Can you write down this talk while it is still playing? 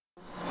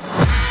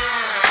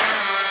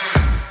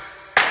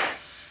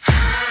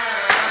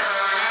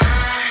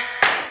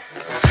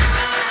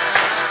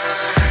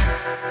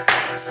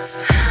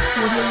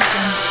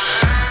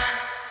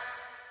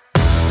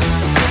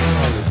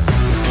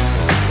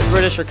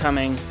British are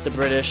coming. The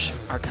British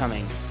are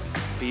coming.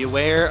 Be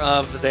aware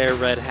of their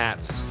red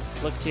hats.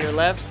 Look to your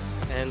left,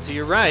 And to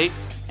your right,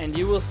 and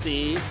you will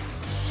see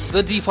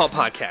the Default the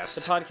Podcast.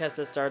 podcast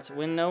that starts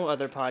when no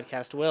other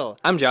podcast will.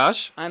 I'm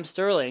Josh, I'm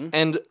Sterling.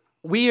 and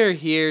we are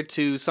here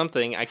to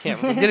something. I was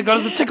going to go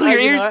to the tickle your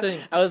You know ears what?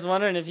 thing. I was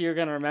wondering if you were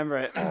going to remember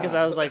it, because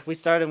I was like, we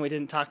started and we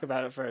didn't talk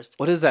about it first.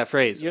 What is that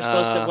phrase? You're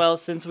supposed to, well,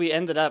 since we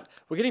ended up,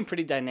 we're getting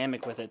pretty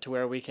dynamic with it to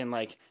where we can,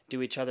 like,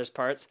 do each other's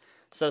parts.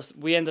 So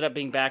we ended up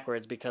being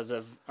backwards because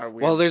of our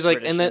weird Well, there's like,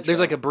 British there's intro.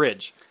 like a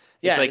bridge.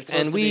 Yeah, It's like, it's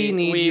supposed and to we be,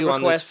 need we you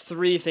on request this.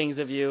 3 things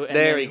of you, and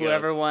There then you go.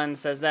 whoever one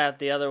says that,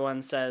 the other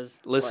one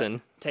says, Listen.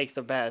 what, take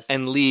the best.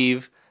 And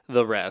leave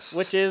the rest.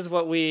 Which is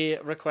what we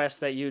request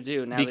that you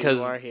do now because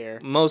that you are here.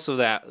 most of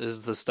that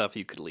is the stuff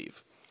you could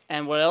leave.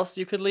 And what else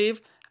you could leave?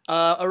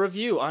 A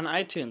review on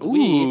iTunes. Ooh.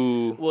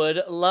 We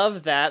would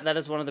love that. That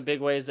is one of the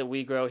big ways that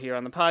we grow here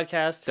on the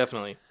podcast.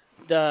 Definitely.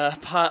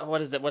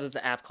 What is it? What is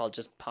the app called?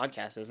 Just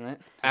podcast, isn't it?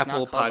 It's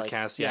Apple not called,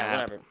 Podcasts,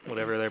 whatever.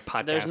 whatever their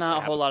podcast. There's not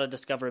a app. whole lot of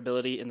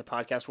discoverability in the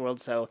podcast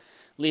world, so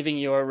leaving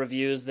your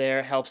reviews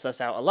there helps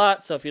us out a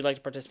lot. So if you'd like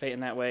to participate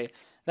in that way,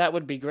 that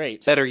would be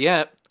great. Better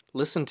yet,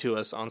 listen to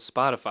us on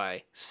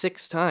Spotify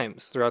 6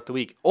 times throughout the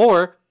week.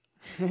 Or,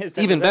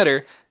 even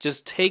better,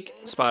 just take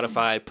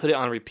Spotify, put it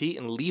on repeat,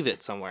 and leave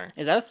it somewhere.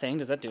 Is that a thing?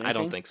 Does that do anything? I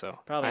don't think so.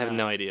 Probably I have not.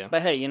 no idea.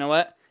 But hey, you know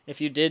what?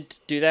 If you did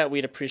do that,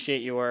 we'd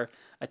appreciate your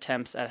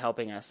attempts at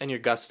helping us. And your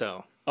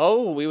gusto.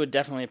 Oh, we would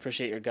definitely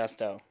appreciate your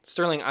gusto.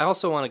 Sterling, I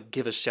also want to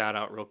give a shout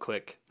out real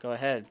quick Go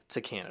ahead. to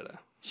Canada.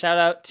 Shout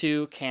out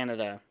to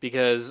Canada.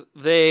 Because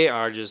they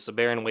are just a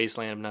barren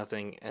wasteland of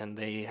nothing, and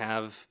they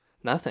have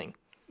nothing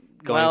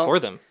going Well, for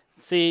them.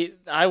 See,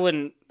 I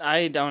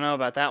don't know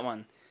about that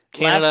one.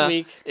 Canada Last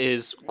week,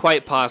 is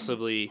quite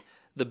possibly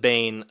the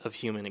bane of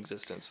human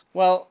existence.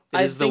 well,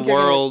 It is the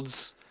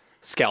world's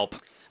scalp.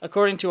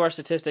 According to our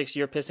statistics,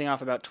 you're pissing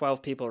off about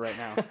 12 people right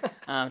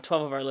now.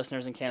 12 of our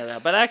listeners in Canada.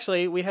 But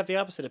actually, we have the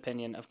opposite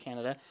opinion of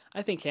Canada.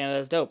 I think Canada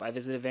is dope. I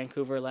visited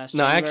Vancouver last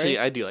No, January. actually,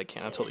 I do like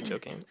Canada. I'm totally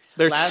joking.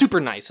 They're Last- super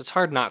nice. It's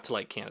hard not to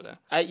like Canada.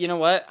 You know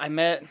what? I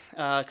met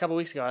a couple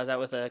weeks ago. I was out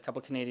with a couple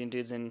Canadian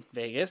dudes in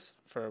Vegas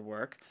for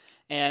work,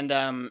 and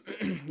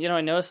you know,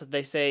 I noticed that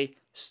they say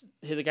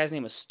the guy's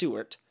name was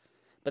Stuart,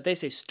 but they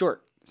say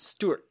Stuart, just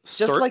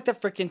Stuart? like the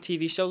freaking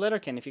TV show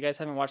Letterkenny. If you guys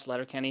haven't watched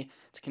Letterkenny,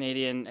 it's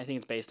Canadian. I think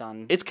it's based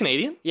on. It's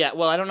Canadian? Yeah,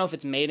 well, I don't know if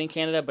it's made in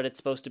Canada, but it's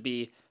supposed to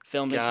be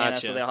filmed in Canada,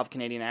 so Gotcha. they all have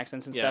Canadian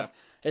accents and Yeah. stuff.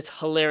 It's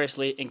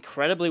hilariously,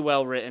 incredibly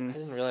well written. I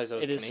didn't realize that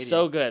was It is Canadian.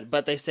 so good,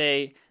 but they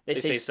say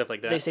stuff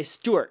like that. They say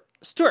Stuart,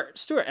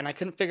 and I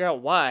couldn't figure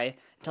out why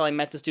until I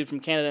met this dude from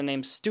Canada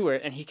named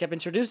Stuart, and he kept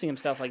introducing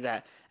himself like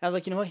that. And I was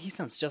like, you know what? He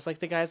sounds just like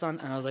the guys on.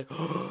 And I was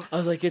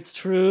like, it's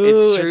true.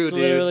 It's true, It's dude.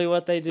 literally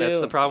what they do. That's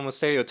the problem with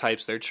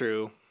stereotypes. They're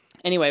true.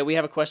 Anyway, we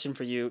have a question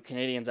for you,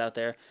 Canadians out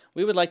there.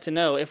 We would like to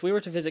know, if we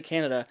were to visit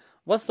Canada,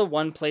 what's the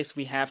one place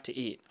we have to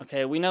eat?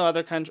 Okay, we know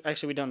other countries.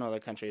 Actually, we don't know other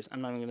countries. I'm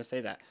not even going to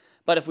say that.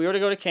 But if we were to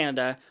go to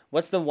Canada,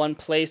 what's the one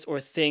place or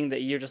thing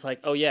that you're just like,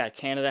 oh yeah,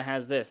 Canada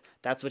has this.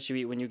 That's what you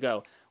eat when you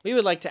go. We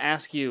would like to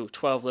ask you,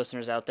 12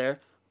 listeners out there,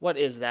 what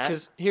is that?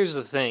 Because here's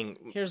the thing.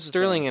 Here's the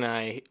Sterling and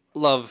I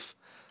love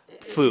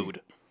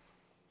food.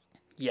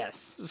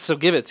 Yes. So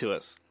give it to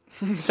us.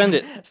 Send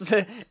it.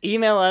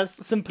 Email us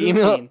some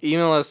poutine.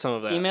 Email us some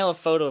of that. Email a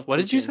photo of What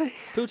did you poutine.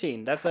 say?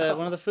 Poutine. That's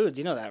one of the foods.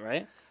 You know that,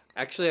 right?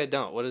 Actually, I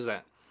don't. What is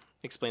that?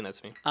 Explain that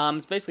to me.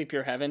 It's basically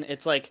pure heaven.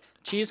 It's like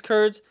cheese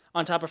curds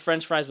on top of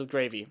French fries with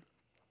gravy.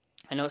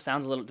 I know it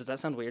sounds a little. Does that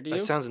sound weird to you?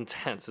 That sounds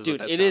intense. Dude,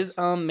 what it that is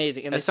sounds.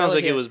 amazing. And That they sell sounds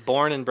like here. it was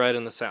born and bred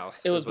in the South.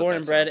 It was is what born that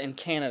and bred sounds. in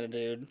Canada,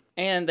 dude.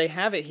 And they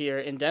have it here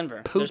in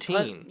Denver. There's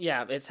Poutine.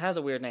 yeah, it has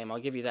a weird name. I'll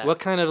give you that. What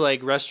kind of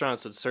like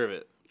restaurants would serve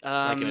it?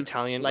 Like an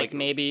Italian, like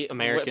maybe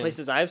American? what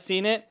places I've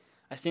seen it.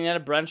 I've seen it at a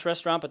brunch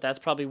restaurant, but that's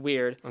probably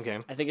weird. Okay.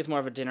 I think it's more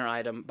of a dinner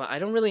item, but I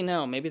don't really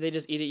know. Maybe they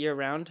just eat it year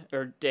round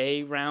or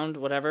day round,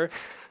 whatever.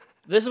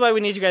 This is why we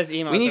need you guys to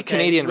email We us. need okay?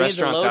 Canadian We need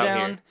the restaurants out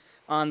lowdown here.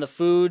 on the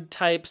food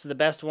types, the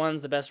best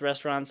ones, the best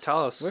restaurants.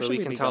 Tell us Where so should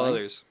we can be tell going?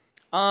 others.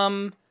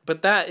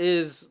 But that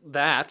is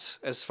that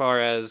as far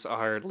as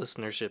our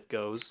listenership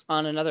goes.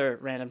 On another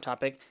random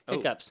topic, Oh.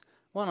 hiccups.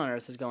 What on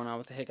earth is going on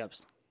with the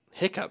hiccups?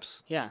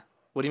 Hiccups. Yeah.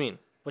 What do you mean?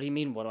 What do you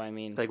mean? What do I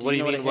mean? Like, Do what do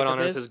you know mean? a What on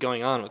hiccup earth is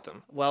going on with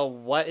them? Well,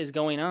 what is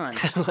going on?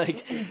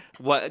 Like,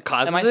 what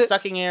causes Am I it?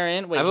 sucking air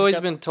in? Wait, I've always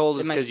hiccup? been told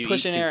it's Am I because you eat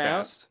pushing too air out?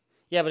 fast.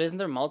 Yeah, but isn't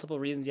there multiple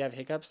reasons you have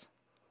hiccups?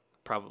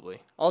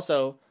 Probably.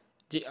 Also,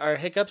 are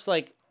hiccups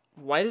like?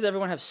 Why does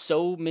everyone have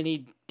so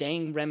many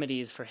dang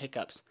remedies for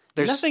hiccups?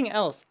 There's- Nothing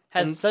else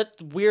has such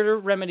weirder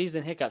remedies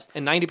than hiccups.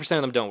 And 90%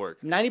 of them don't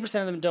work. 90%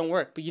 of them don't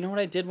work. But you know what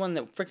I did one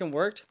that freaking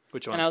worked?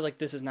 Which one? And I was like,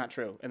 this is not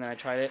true. And then I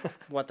tried it.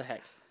 What the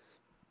heck?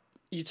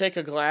 You take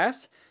a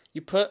glass,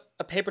 you put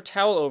a paper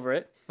towel over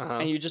it,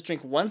 and you just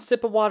drink one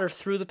sip of water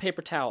through the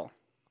paper towel.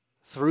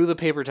 Through the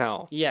paper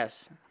towel.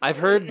 Yes. I've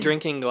heard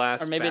drinking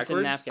glass Or maybe it's a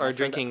backwards, napkin. or I've heard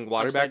drinking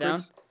water upside down.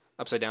 backwards.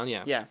 Upside down,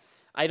 yeah. Yeah.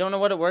 I don't know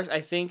what it works.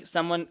 I think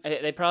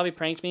they probably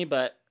pranked me,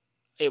 but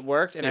it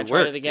worked, and I It tried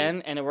worked, it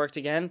again, and it worked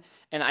again.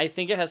 And I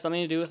think it has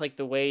something to do with like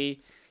the way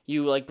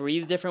you like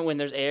breathe different when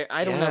there's air.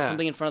 I don't know,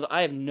 something in front of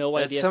I have no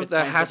idea if it's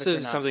that has to scientific or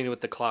do not. something to do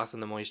with the cloth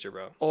and the moisture,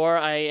 bro. Or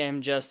I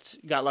am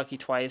just got lucky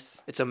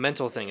twice. It's a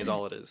mental thing is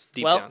all it is,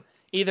 deep Well, down.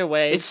 either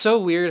way. It's so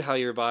weird how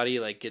your body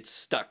like gets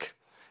stuck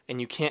and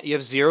you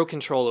have zero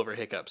control over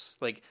hiccups.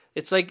 Like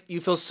it's like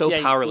you feel so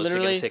powerless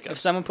against hiccups. If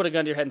someone put a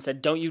gun to your head and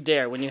said, "Don't you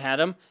dare," when you had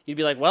them, you'd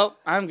be like, "Well,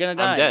 I'm gonna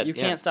die." I'm dead. You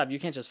can't stop. You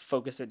can't just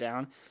focus it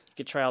down. You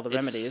could try all the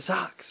remedies. It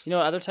sucks. You know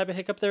what other type of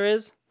hiccup there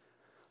is?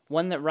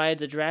 One that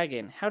rides a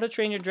dragon. How to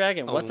Train Your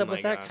Dragon. What's up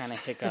with that kind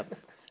of hiccup?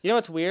 You know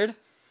what's weird?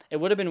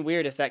 It would have been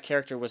weird if that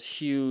character was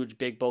huge,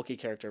 big, bulky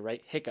character,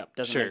 right? Hiccup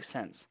doesn't make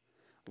sense.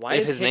 Why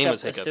if is his hiccup name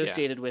was Hiccup,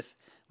 associated with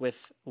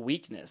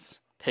weakness?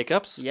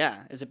 Hiccups?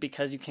 Yeah. Is it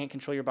because you can't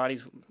control your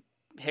body's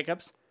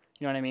hiccups?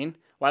 You know what I mean?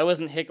 Why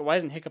isn't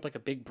Hiccup like a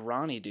big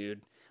brawny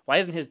dude? Why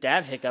isn't his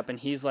dad Hiccup and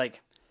he's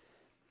like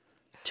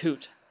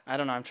Toot? I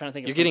don't know. I'm trying to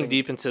think of You're getting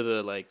deep into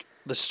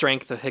the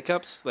strength of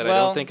hiccups that I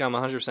don't think I'm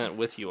 100%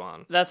 with you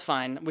on. That's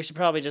fine. We should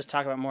probably just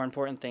talk about more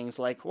important things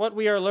like what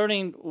we are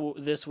learning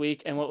this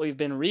week and what we've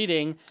been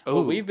reading,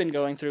 what we've been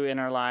going through in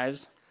our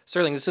lives.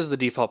 Sterling, this is the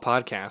Default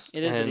Podcast.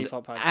 It is the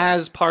Default Podcast.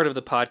 As part of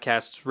the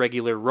podcast's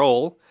regular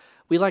role,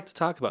 we like to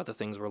talk about the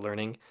things we're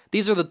learning.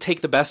 These are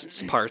the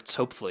best parts,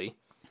 hopefully.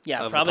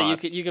 Yeah,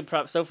 probably you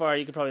could so far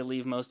you could probably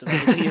leave most of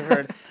it you've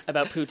heard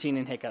about poutine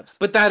and hiccups.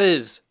 But that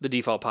is the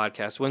Default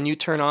Podcast. When you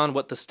turn on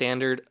what the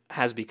standard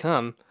has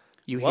become,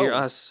 you hear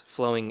us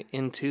flowing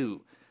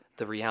into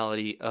the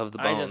reality of the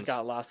bones. I just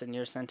got lost in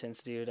your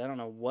sentence, dude. I don't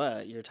know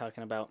what you're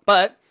talking about.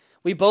 But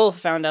we both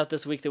found out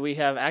this week that we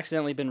have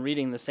accidentally been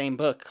reading the same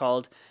book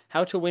called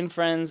How to Win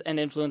Friends and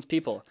Influence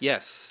People.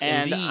 Yes,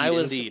 and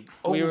indeed.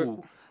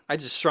 I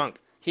just shrunk.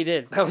 He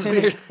did. That was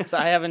weird. So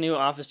I have a new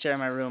office chair in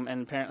my room,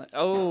 and apparently,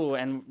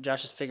 and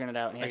Josh is figuring it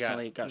out, and he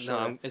accidentally got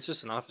short. No, it's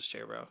just an office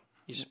chair, bro.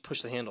 You just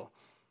push the handle.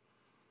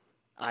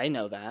 I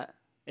know that.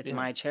 It's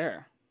my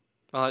chair.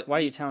 Well, why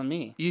are you telling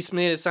me? You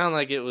made it sound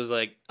like it was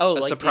like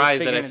a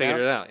surprise that I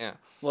figured it out. Yeah.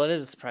 Well, it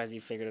is a surprise you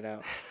figured it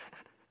out.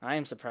 I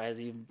am surprised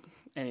you.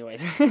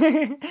 Anyways,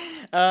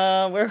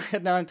 now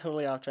I'm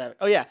totally off track.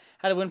 Oh yeah,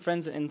 how to win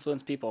friends and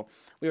influence people.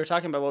 We were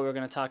talking about what we were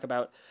going to talk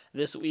about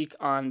this week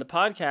on the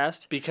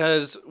podcast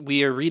because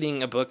we are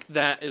reading a book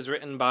that is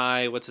written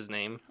by what's his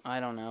name? I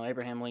don't know.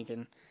 Abraham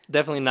Lincoln.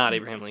 Definitely not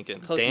Abraham Lincoln.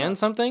 Close Dan enough.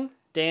 something?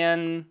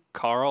 Dan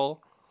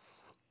Carl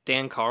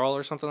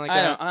or something like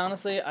that.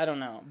 Honestly, I don't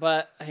know.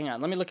 But hang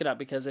on, let me look it up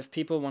because if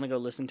people want to go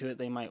listen to it,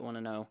 they might want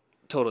to know.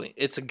 Totally,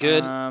 it's a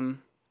good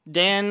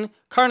Dan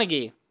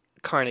Carnegie.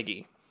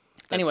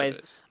 Anyways,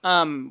 it's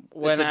a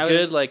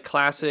good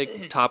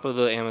classic top of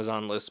the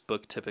Amazon list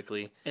book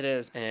typically. It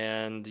is.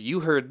 And you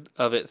heard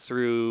of it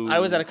through I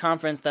was at a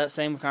conference, that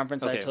same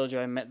conference that I told you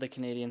I met the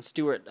Canadian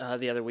Stuart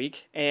the other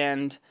week,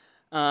 and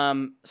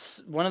one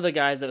of the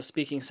guys that was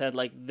speaking said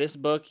this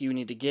book, you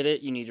need to get it,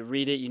 you need to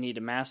read it, you need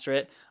to master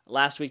it.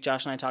 Last week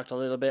Josh and I talked a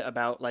little bit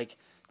about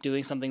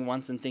doing something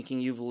once and thinking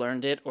you've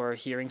learned it, or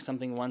hearing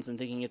something once and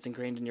thinking it's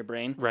ingrained in your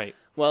brain. Right.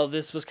 Well,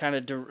 this was kind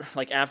of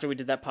after we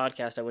did that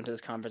podcast, I went to this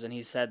conference and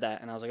he said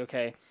that, and I was like,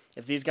 okay,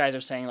 if these guys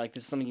are saying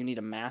this is something you need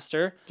to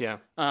master,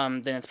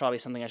 then it's probably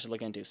something I should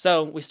look into.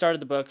 So we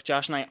started the book.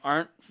 Josh and I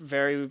aren't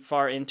very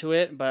far into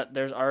it, but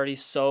there's already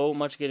so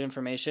much good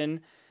information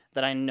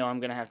that I know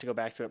I'm going to have to go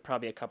back through it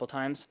probably a couple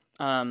times.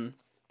 And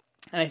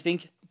I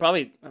think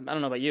probably, I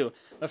don't know about you,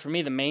 but for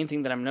me, the main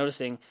thing that I'm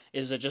noticing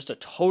is just a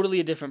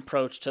totally different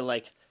approach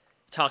to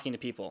talking to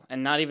people,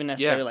 and not even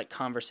necessarily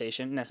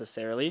conversation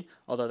necessarily,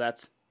 although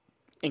that's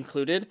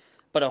included,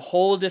 but a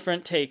whole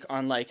different take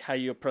on how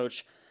you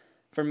approach,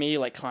 for me,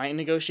 client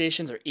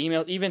negotiations or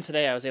email. Even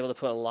today, I was able to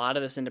put a lot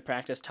of this into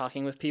practice,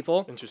 talking with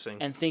people. Interesting.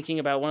 And thinking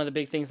about, one of the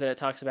big things that it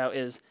talks about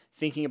is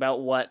thinking about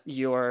what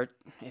your,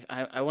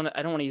 I don't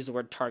want to use the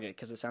word target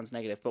because it sounds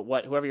negative, but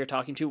whoever you're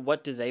talking to,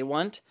 what do they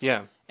want?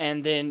 Yeah.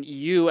 And then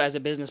you as a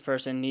business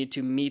person need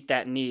to meet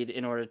that need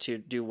in order to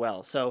do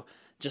well. So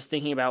just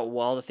thinking about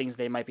all the things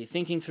they might be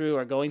thinking through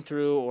or going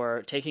through,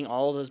 or taking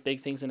all of those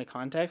big things into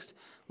context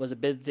was a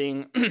big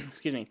thing.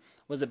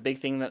 Was a big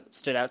thing that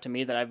stood out to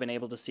me, that I've been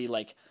able to see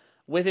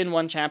within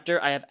one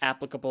chapter, I have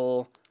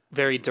applicable,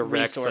 very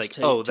direct,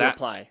 to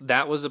apply.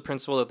 That was a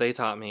principle that they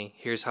taught me.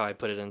 Here's how I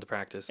put it into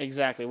practice.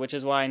 Exactly, which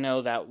is why I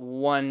know that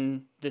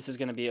this is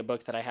going to be a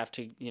book that I have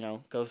to,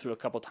 go through a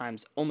couple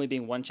times, only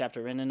being one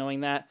chapter in and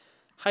knowing that.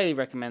 Highly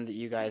recommend that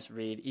you guys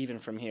read even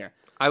from here.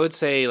 I would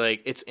say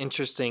it's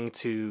interesting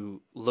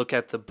to look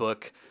at the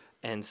book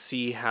and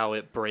see how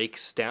it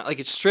breaks down.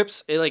 It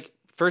strips it,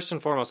 first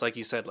and foremost, like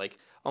you said,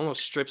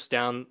 almost strips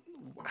down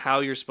how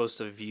you're supposed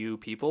to view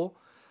people,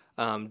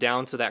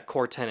 down to that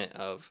core tenet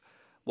of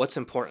what's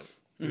important,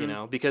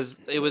 because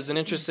it was an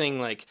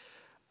interesting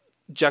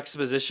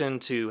juxtaposition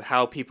to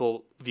how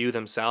people view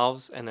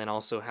themselves and then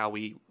also how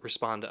we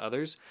respond to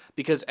others,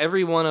 because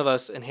every one of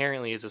us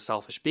inherently is a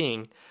selfish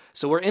being,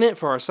 so we're in it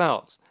for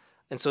ourselves.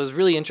 And so it's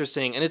really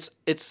interesting, and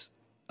it's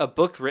a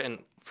book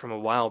written from a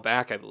while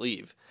back, I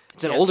believe.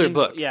 It's an older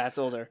book. Yeah, it's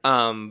older.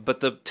 But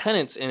the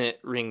tenets in it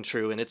ring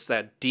true, and it's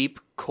that deep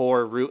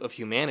core root of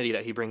humanity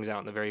that he brings out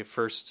in the very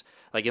first,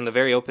 in the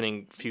very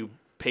opening few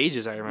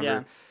pages, I remember,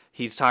 Yeah.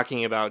 he's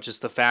talking about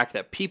just the fact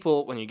that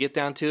people, when you get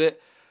down to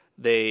it,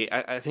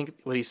 I think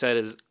what he said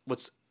is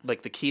what's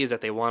like the key is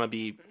that they want to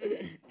be, they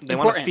want to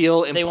Important.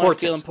 feel They important. wanna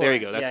feel There you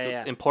go. important. That's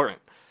Yeah. important.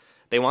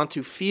 They want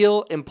to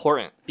feel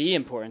important. Be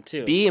important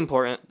too. Be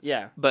important.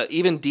 Yeah. But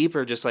even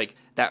deeper, just like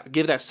that,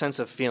 give that sense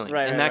of feeling,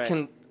 Right, and right, that right.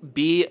 can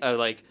be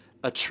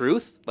a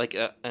truth, like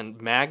a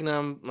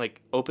magnum, like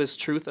opus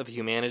truth of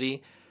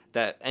humanity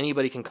that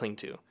anybody can cling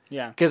to.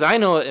 Yeah. Because I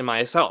know it in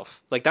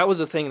myself. Like that was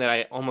the thing that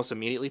I almost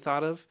immediately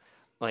thought of.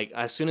 Like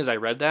as soon as I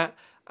read that,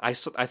 I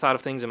thought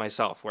of things in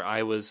myself where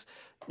I was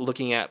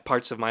looking at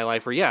parts of my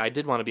life where, yeah, I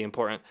did want to be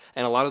important.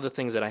 And a lot of the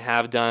things that I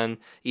have done,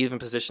 even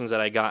positions that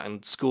I got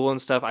in school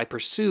and stuff, I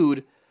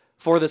pursued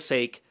for the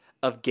sake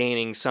of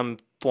gaining some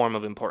form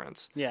of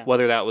importance. Yeah.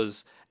 Whether that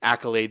was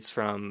accolades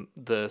from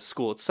the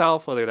school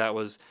itself, whether that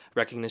was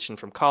recognition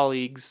from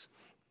colleagues,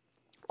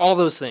 all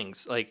those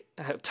things like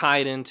have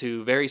tied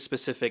into very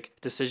specific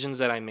decisions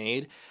that I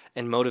made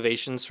and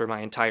motivations for my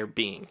entire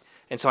being.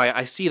 And so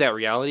I see that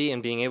reality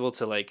and being able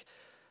to like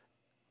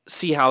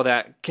see how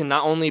that can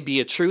not only be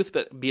a truth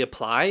but be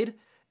applied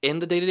in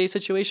the day-to-day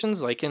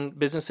situations, like in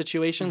business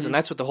situations. And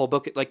that's what the whole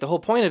book, like the whole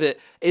point of it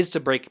is to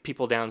break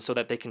people down so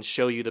that they can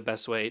show you the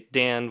best way.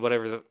 Dan,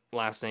 whatever the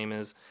last name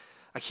is,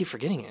 I keep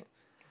forgetting it.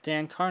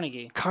 Dan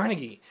Carnegie.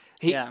 Carnegie.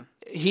 Yeah.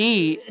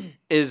 He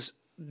is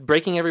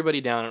breaking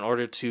everybody down in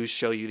order to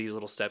show you these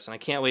little steps, and I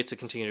can't wait to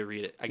continue to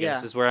read it. I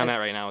guess Yeah. is where I'm at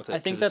right now with it. I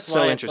think 'cause that's it's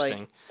so why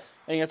interesting.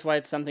 I think that's why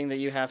it's something that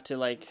you have to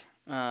like.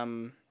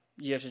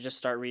 You have to just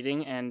start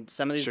reading, and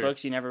some of these Sure.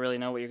 books you never really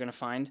know what you're going to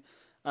find.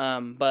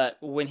 But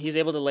when he's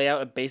able to lay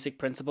out a basic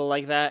principle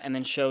like that, and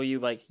then show you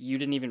like you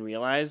didn't even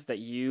realize that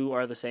you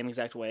are the same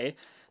exact way.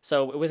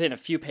 So within a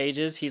few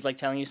pages, he's like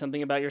telling you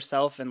something about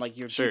yourself and like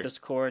your Sure.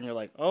 deepest core, and you're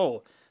like,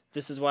 oh,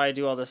 this is why I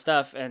do all this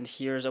stuff, and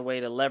here's a way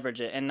to leverage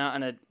it, and not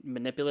in a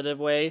manipulative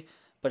way,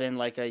 but in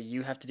like a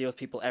you have to deal with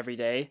people every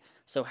day.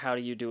 So how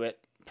do you do it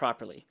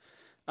properly?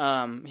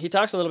 He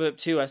talks a little bit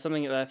too.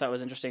 Something that I thought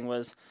was interesting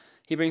was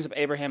he brings up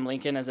Abraham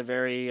Lincoln as a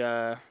very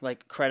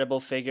like credible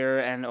figure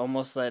and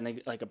almost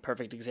like a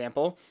perfect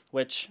example,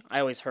 which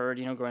I always heard,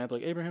 you know, growing up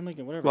like Abraham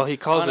Lincoln, whatever. Well, he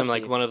calls him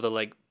Honestly, like one of the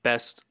like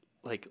best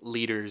like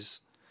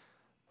leaders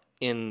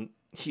in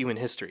human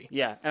history.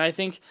 Yeah, and I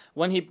think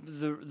when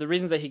the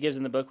reasons that he gives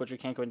in the book, which we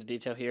can't go into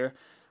detail here,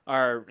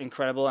 are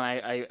incredible, and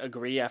I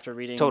agree after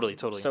reading Totally.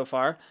 so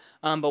far.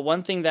 But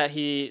one thing that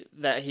he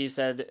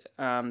said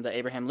that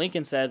Abraham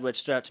Lincoln said, which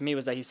stood out to me,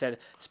 was that he said,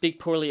 "Speak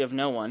poorly of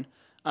no one,"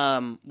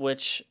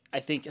 which I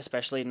think,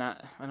 especially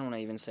not, I don't want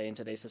to even say in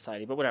today's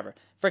society, but whatever.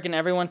 Freaking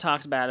everyone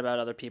talks bad about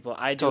other people.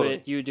 I do Totally.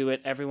 it, you do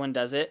it, everyone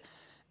does it.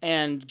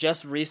 And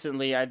just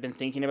recently, I'd been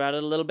thinking about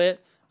it a little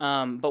bit.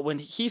 But when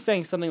he's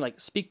saying something like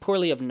 "speak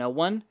poorly of no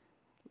one,"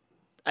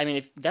 I mean,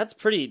 if that's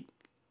pretty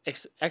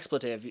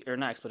expletive, or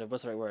not expletive,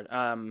 what's the right word?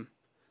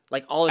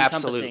 Like all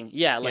encompassing. Absolute.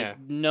 Yeah, like Yeah.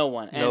 no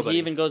one. And Nobody. he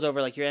even goes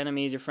over like your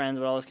enemies, your friends,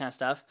 all this kind of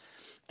stuff.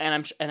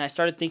 And I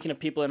started thinking of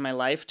people in my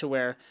life to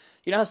where,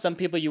 you know how some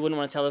people you wouldn't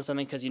want to tell them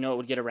something because you know it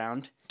would get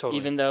around, Totally.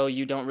 even though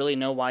you don't really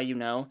know why you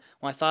know.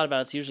 When I thought about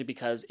it, it's usually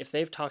because if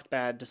they've talked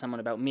bad to someone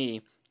about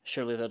me,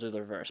 surely they'll do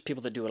the reverse.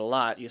 People that do it a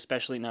lot, you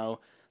especially know.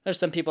 There's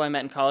some people I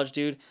met in college,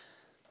 dude.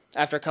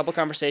 After a couple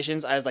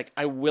conversations, I was like,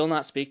 I will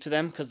not speak to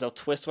them because they'll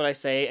twist what I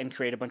say and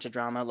create a bunch of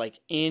drama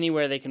like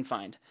anywhere they can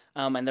find.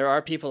 And there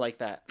are people like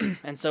that.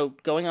 And so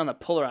going on the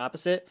polar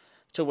opposite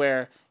to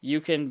where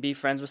you can be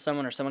friends with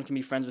someone or someone can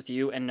be friends with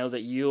you and know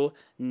that you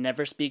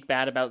never speak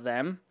bad about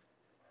them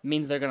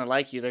means they're going to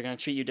like you. They're going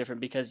to treat you different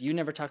because you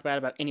never talk bad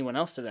about anyone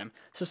else to them.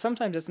 So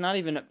sometimes it's not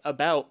even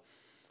about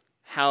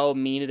how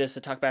mean it is to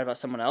talk bad about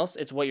someone else.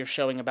 It's what you're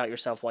showing about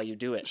yourself while you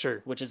do it.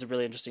 Sure. Which is a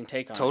really interesting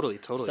take on it. Totally.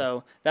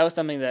 So that was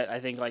something that I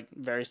think like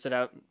very stood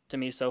out to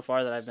me so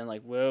far that I've been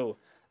like, whoa,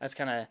 that's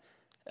kind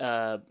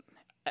of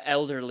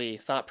elderly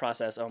thought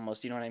process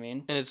almost. You know what I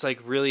mean? And it's like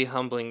really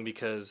humbling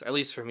because at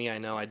least for me, I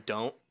know I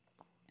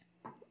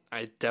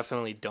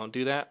definitely don't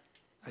do that.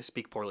 I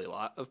speak poorly a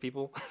lot of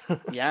people.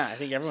 Yeah, I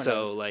think everyone So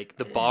knows. like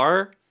the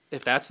bar,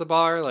 if that's the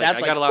bar, like That's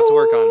I like, got a lot to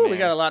work on, "Ooh, man. We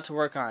got a lot to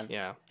work on.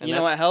 Yeah. And You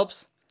know what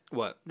helps?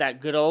 What? That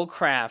good old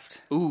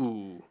Kraft.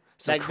 Ooh.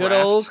 Some That good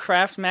old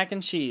Kraft mac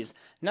and cheese.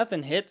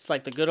 Nothing hits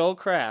like the good old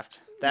Kraft.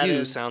 That You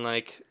is. sound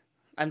like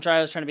I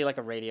was trying to be like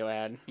a radio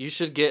ad. you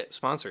should get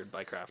sponsored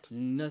by Kraft.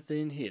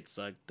 Nothing hits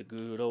like the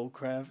good old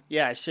Kraft.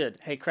 Yeah, I should.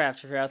 Hey,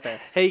 Kraft, if you're out there.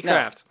 Hey, No.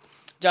 Kraft.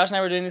 Josh and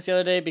I were doing this the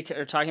other day,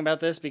 or talking about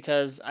this,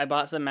 because I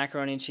bought some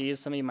macaroni and cheese.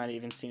 Some of you might have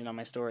even seen it on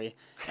my story.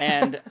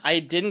 And I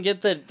didn't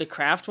get the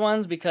Kraft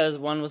ones because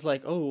one was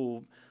like,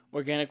 oh,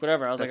 organic,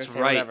 whatever. I was That's like, okay,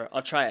 right. whatever.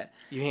 I'll try it.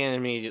 You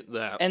handed me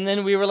that. And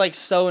then we were like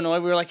so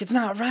annoyed. We were like, it's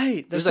not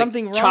right. There's was like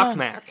something wrong. Chalk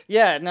Mac.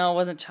 Yeah, no, it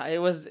wasn't.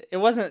 It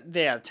wasn't.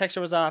 Yeah, texture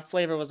was off.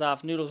 Flavor was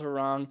off. Noodles were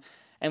wrong.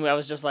 And I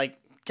was just like,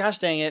 gosh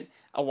dang it.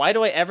 Why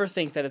do I ever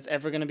think that it's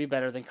ever going to be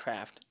better than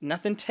Kraft?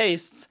 Nothing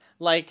tastes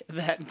like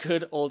that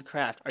good old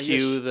Kraft.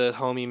 Cue the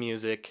homie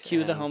music.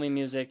 Cue the and homie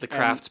music. The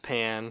Kraft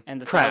pan. and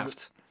the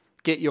Kraft.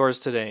 Get yours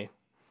today.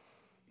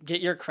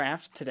 Get your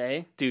Kraft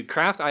today. Dude,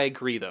 Kraft, I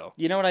agree though.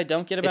 You know what I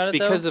don't get about It's it,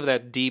 because though? of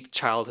that deep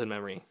childhood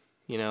memory.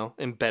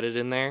 embedded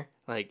in there.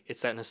 Like,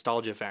 it's that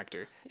nostalgia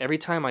factor. Every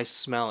time I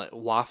smell it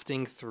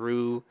wafting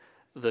through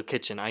the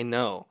kitchen, I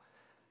know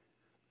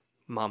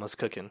Mama's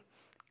cooking.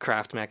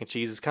 Kraft mac and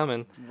cheese is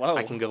coming. Whoa.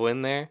 I can go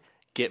in there,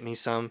 get me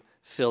some,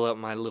 fill up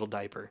my little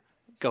diaper,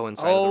 go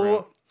inside of the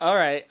room. All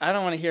right. I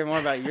don't want to hear more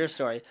about your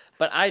story,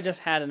 but I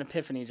just had an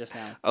epiphany just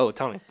now. Oh,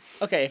 tell me.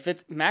 Okay, if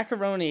it's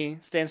macaroni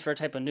stands for a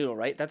type of noodle,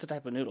 right? That's a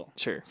type of noodle.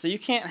 Sure. So you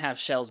can't have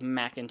Shell's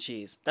mac and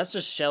cheese. That's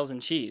just Shell's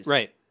and cheese.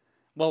 Right.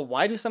 Well,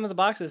 why do some of the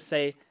boxes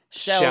say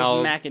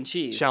Shell's mac and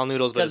cheese? Shell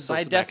noodles, but because it's by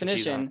just mac and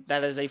cheese on definition,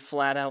 that is a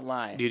flat out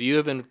lie. Dude, you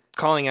have been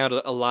calling out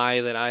a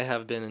lie that I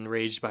have been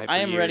enraged by for I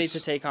am years. ready to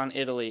take on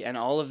Italy and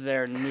all of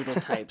their noodle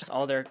types,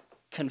 all their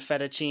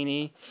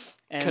confettacini.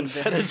 And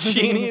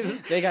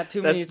Confettacinis? They got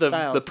too many That's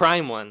styles. the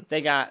prime one.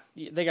 They got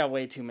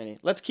way too many.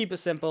 Let's keep it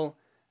simple.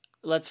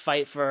 Let's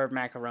fight for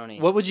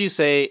macaroni. What would you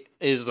say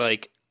is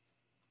like,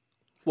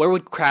 where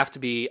would Kraft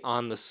be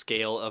on the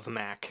scale of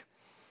mac?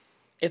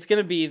 It's going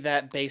to be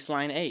that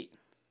baseline 8.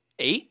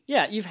 8?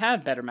 Yeah, you've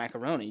had better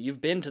macaroni.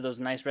 You've been to those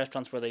nice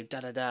restaurants where they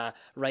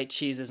write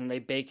cheeses and they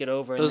bake it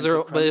over Those and then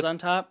are put crumbs on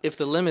top. If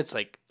the limit's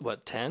like,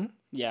 what, 10?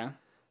 Yeah.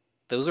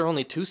 Those are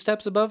only 2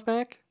 steps above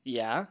mac?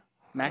 Yeah.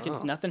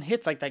 Nothing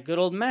hits like that good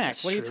old mac.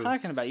 That's what are you true.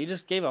 talking about? You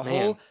just gave a Man.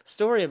 whole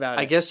story about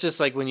it. I guess just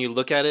like when you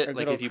look at Or it, good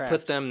like old if you Kraft.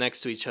 put them next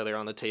to each other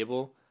on the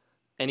table,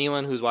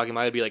 anyone who's walking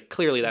by would be like,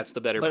 clearly that's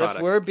the better But product.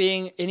 if we're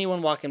being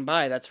anyone walking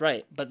by, that's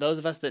right. But those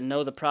of us that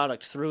know the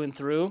product through and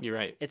through, You're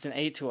right. it's an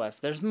 8 to us.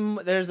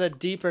 There's a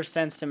deeper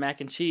sense to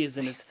mac and cheese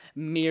than its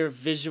mere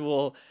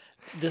visual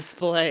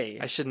display.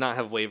 I should not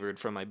have wavered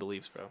from my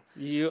beliefs, bro.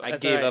 I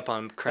That's gave all right. up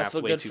on Kraft That's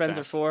what way good too friends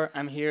fast. are for.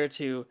 I'm here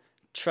to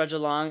trudge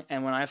along,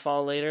 and when I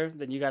fall later,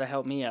 then you got to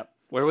help me up.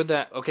 Where would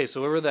that? Okay,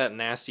 so where would that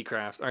nasty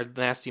Kraft or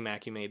nasty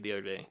mac you made the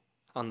other day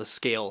on the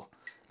scale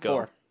go?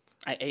 4.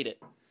 I ate it.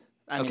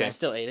 I mean, Okay. I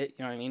still ate it.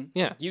 You know what I mean?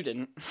 Yeah. You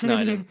didn't. No,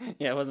 I didn't.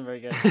 Yeah, it wasn't very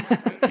good.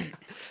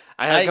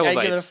 I had a couple I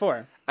bites. give it a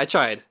 4. I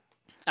tried.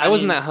 I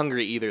wasn't that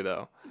hungry either,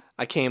 though.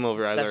 I came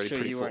over. I was That's already true.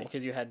 pretty You full. weren't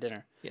because you had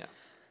dinner. Yeah.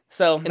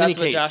 So any that's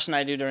what case- Josh and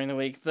I do during the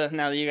week.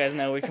 Now that you guys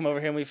know, we come over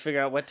here and we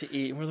figure out what to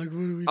eat. And we're like, what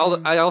do we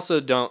do? I also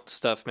don't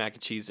stuff mac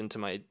and cheese into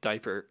my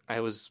diaper. I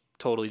was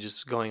totally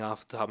just going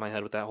off the top of my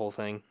head with that whole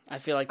thing. I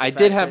feel like I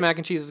did have mac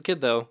and cheese as a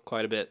kid, though,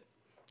 quite a bit.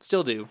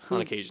 Still do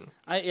on occasion.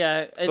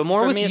 But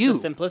more for with me, you. It's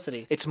the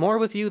simplicity. It's more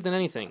with you than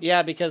anything.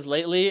 Yeah, because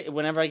lately,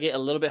 whenever I get a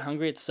little bit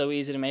hungry, it's so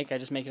easy to make. I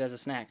just make it as a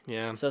snack.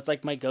 Yeah. So it's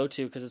like my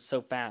go-to because it's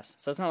so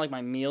fast. So it's not like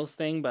my meals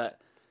thing, but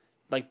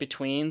like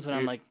betweens when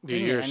I'm like, Dude,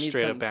 dang you're it, a I need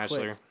straight up something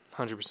bachelor. quick.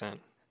 100%.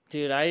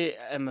 Dude, I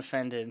am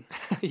offended.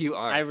 You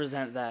are. I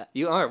resent that.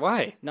 You are.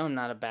 Why? No, I'm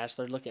not a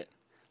bachelor. Look at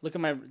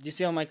my. Do you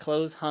see all my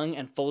clothes hung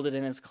and folded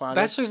in his closet?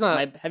 Bachelor's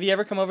not. Have you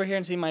ever come over here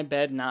and seen my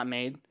bed not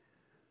made?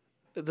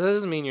 That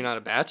doesn't mean you're not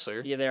a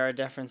bachelor. Yeah, there are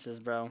differences,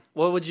 bro.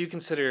 What would you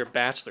consider a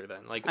bachelor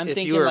then? Like, I'm if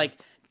thinking you were like,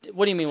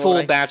 what do you mean? what full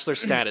would I- bachelor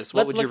status,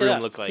 what Let's would your look it room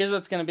up. look like? Here's what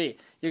it's gonna be.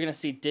 You're gonna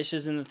see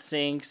dishes in the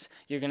sinks.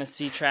 You're gonna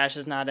see trash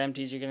is not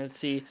empties. You're gonna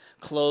see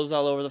clothes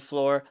all over the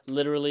floor.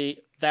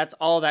 Literally, that's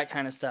all that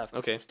kind of stuff.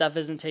 Okay. Stuff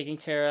isn't taken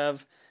care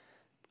of.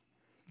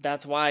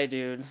 That's why,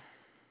 dude.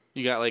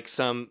 You got like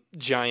some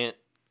giant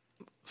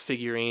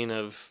figurine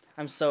of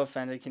I'm so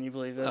offended. Can you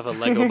believe this? a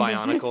Lego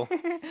Bionicle.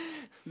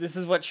 This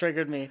is what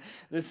triggered me.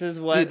 This is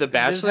what. Dude, The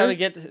This is how Bachelor? to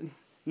get.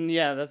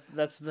 Yeah,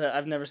 that's the.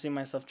 I've never seen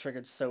myself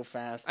triggered so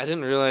fast. I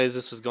didn't realize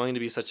this was going to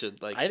be such a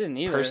like I didn't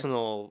either.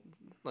 personal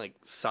like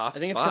soft I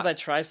think it's spot. because I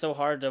try so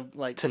hard to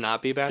like To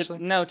not be a bachelor?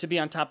 to be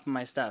on top of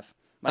my stuff.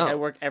 Like Oh. I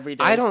work every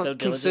day. I don't so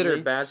consider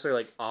diligently. bachelor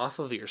like off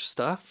of your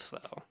stuff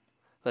though.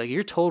 Like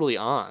you're totally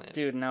on it.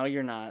 Dude, no,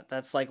 you're not.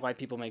 That's like why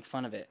people make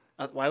fun of it.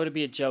 Why would it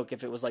be a joke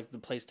if it was like the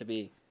place to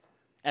be?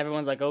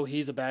 Everyone's like, "Oh,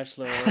 he's a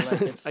bachelor." Or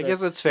like, it's I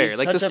guess that's fair. he's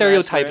Like the such a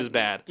stereotype bachelor. is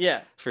bad.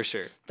 Yeah, For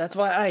sure. that's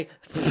why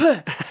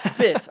I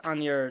spit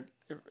on your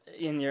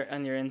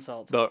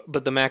insult.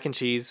 But the mac and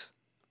cheese.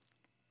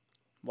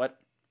 What?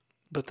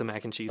 But the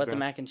mac and cheese. But bro. the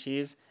mac and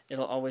cheese,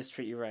 it'll always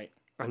treat you right.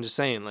 I'm just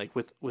saying, like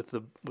with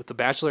the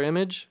bachelor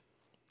image,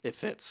 it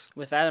fits.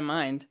 With that in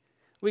mind,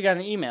 we got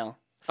an email.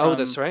 Oh,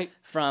 that's right.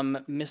 From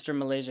Mr.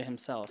 Malaysia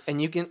himself.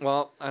 And you can,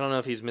 well, I don't know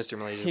if he's Mr.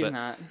 Malaysia, He's but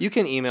not. you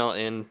can email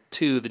in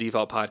to the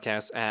default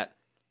podcast at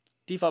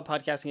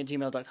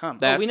defaultpodcasting@gmail.com.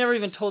 Oh, we never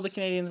even told the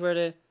Canadians where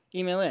to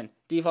email in.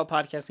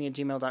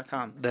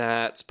 defaultpodcasting@gmail.com.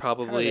 that's How are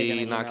they probably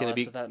gonna not email going us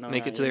to without knowing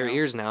make our it to their email?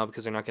 ears now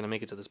because they're not going to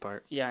make it to this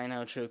part. Yeah, I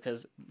know, true,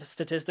 because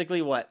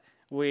statistically, what?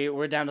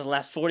 We're down to the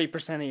last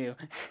 40% of you.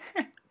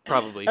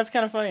 Probably. That's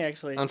kind of funny,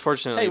 actually.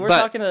 Unfortunately. Hey, we're but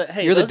talking to...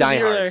 Hey, you're the those of you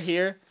that are diehards.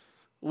 here,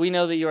 we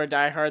know that you are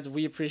diehards.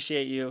 We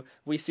appreciate you.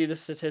 We see the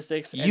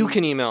statistics. You and-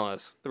 can email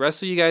us. The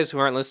rest of you guys who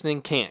aren't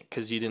listening can't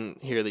because you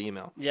didn't hear the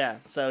email. Yeah,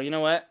 so you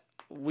know what?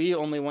 We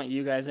only want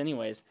you guys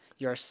anyways.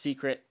 You're our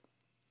secret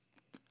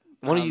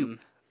One of you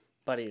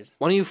buddies.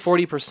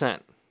 40%.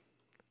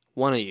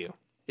 One of you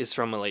is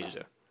from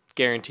Malaysia.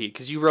 Guaranteed.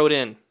 Because you wrote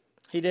in,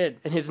 He did.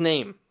 and his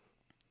name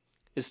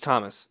is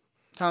Thomas.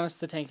 Thomas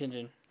the Tank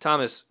Engine.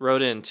 Thomas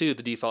wrote in to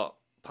the default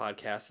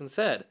podcast and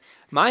said,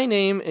 "My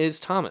name is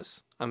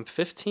Thomas. I'm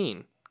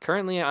 15.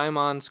 currently I'm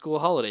on school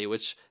holiday,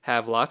 which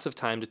have lots of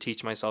time to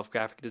teach myself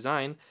graphic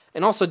design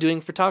and also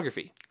doing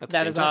photography at the That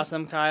same is time.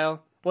 awesome,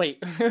 Kyle. Wait,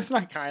 it's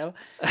not Kyle.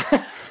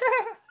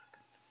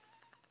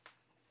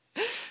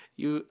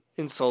 You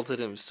insulted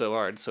him so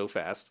hard, so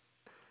fast.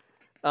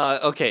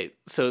 Okay,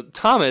 so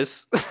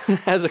Thomas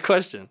has a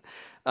question.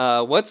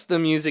 What's the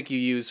music you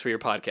use for your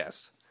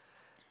podcast?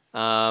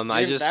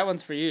 That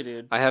one's for you,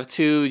 dude. I have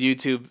 2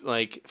 YouTube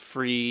like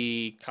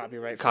free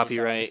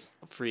Copyright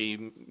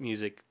free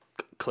music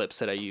clips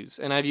that I use,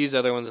 and I've used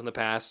other ones in the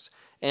past,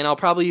 and I'll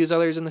probably use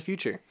others in the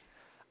future.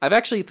 I've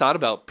actually thought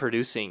about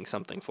producing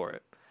something for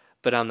it,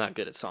 but I'm not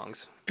good at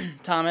songs.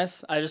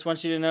 Thomas, I just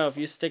want you to know, if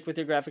you stick with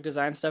your graphic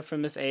design stuff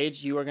from this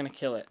age, you are going to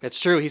kill it. It's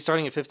true. He's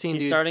starting at 15,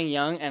 He's dude. starting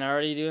young and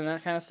already doing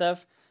that kind of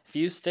stuff. If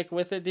you stick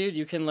with it, dude,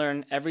 you can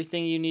learn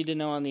everything you need to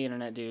know on the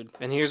internet, dude.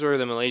 And here's where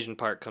the Malaysian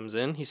part comes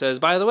in. He says,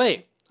 by the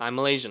way, I'm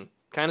Malaysian.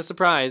 Kind of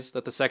surprised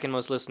that the second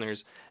most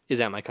listeners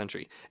is at my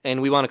country.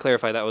 And we want to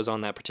clarify that was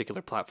on that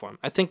particular platform.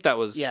 I think that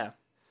was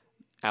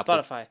Apple.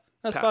 Spotify.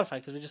 No, Spotify,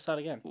 because we just saw it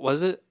again.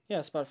 Was it? Yeah,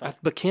 Spotify.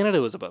 But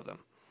Canada was above them.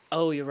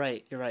 Oh, you're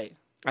right.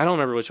 I don't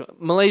remember which one.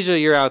 Malaysia,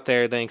 you're out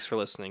there. Thanks for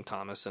listening,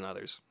 Thomas and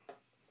others.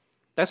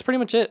 That's pretty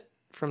much it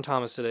from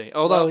Thomas today.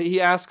 Although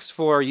he asks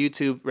for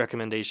YouTube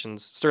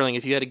recommendations. Sterling,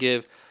 if you had to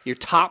give your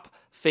top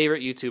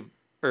favorite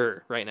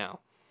YouTuber right now,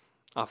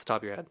 off the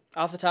top of your head.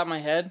 Off the top of my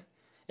head,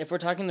 if we're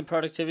talking the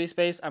productivity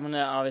space, I'm going to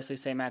obviously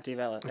say Matt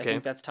D'Avella. Okay. I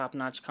think that's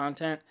top-notch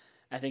content.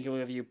 I think it will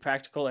give you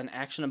practical and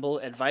actionable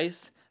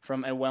advice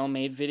from a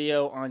well-made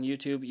video on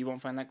YouTube. You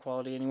won't find that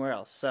quality anywhere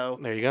else. So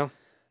There you go.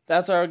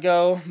 that's where I would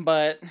go.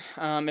 But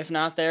if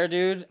not there,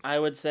 dude, I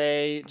would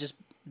say just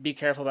be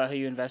careful about who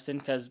you invest in,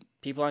 because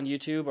people on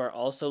YouTube are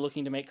also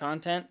looking to make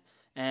content,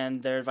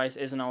 and their advice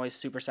isn't always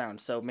super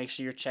sound. So make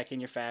sure you're checking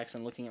your facts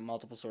and looking at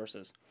multiple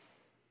sources.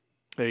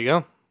 There you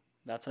go.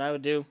 That's what I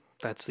would do.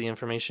 That's the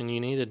information you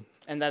needed.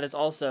 And that is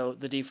also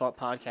the Default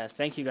Podcast.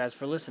 Thank you guys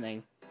for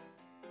listening.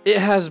 It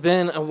has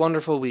been a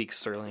wonderful week,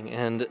 Sterling,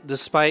 and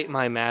despite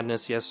my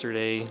madness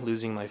yesterday,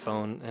 losing my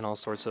phone and all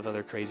sorts of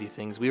other crazy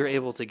things, we were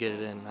able to get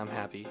it in. I'm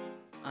happy.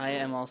 I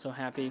am also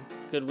happy.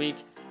 Good week.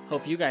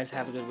 Hope you guys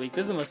have a good week.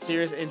 This is the most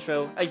serious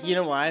intro. You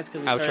know why? It's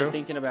because we started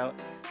thinking about...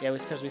 Yeah, it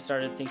was because we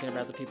started thinking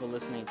about the people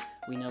listening.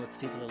 We know it's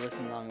the people that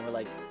listen long. We're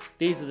like,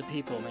 these are the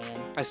people,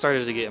 man. I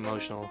started to get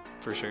emotional,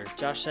 for sure.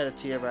 Josh shed a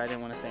tear, but I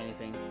didn't want to say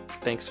anything.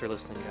 Thanks for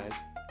listening, guys.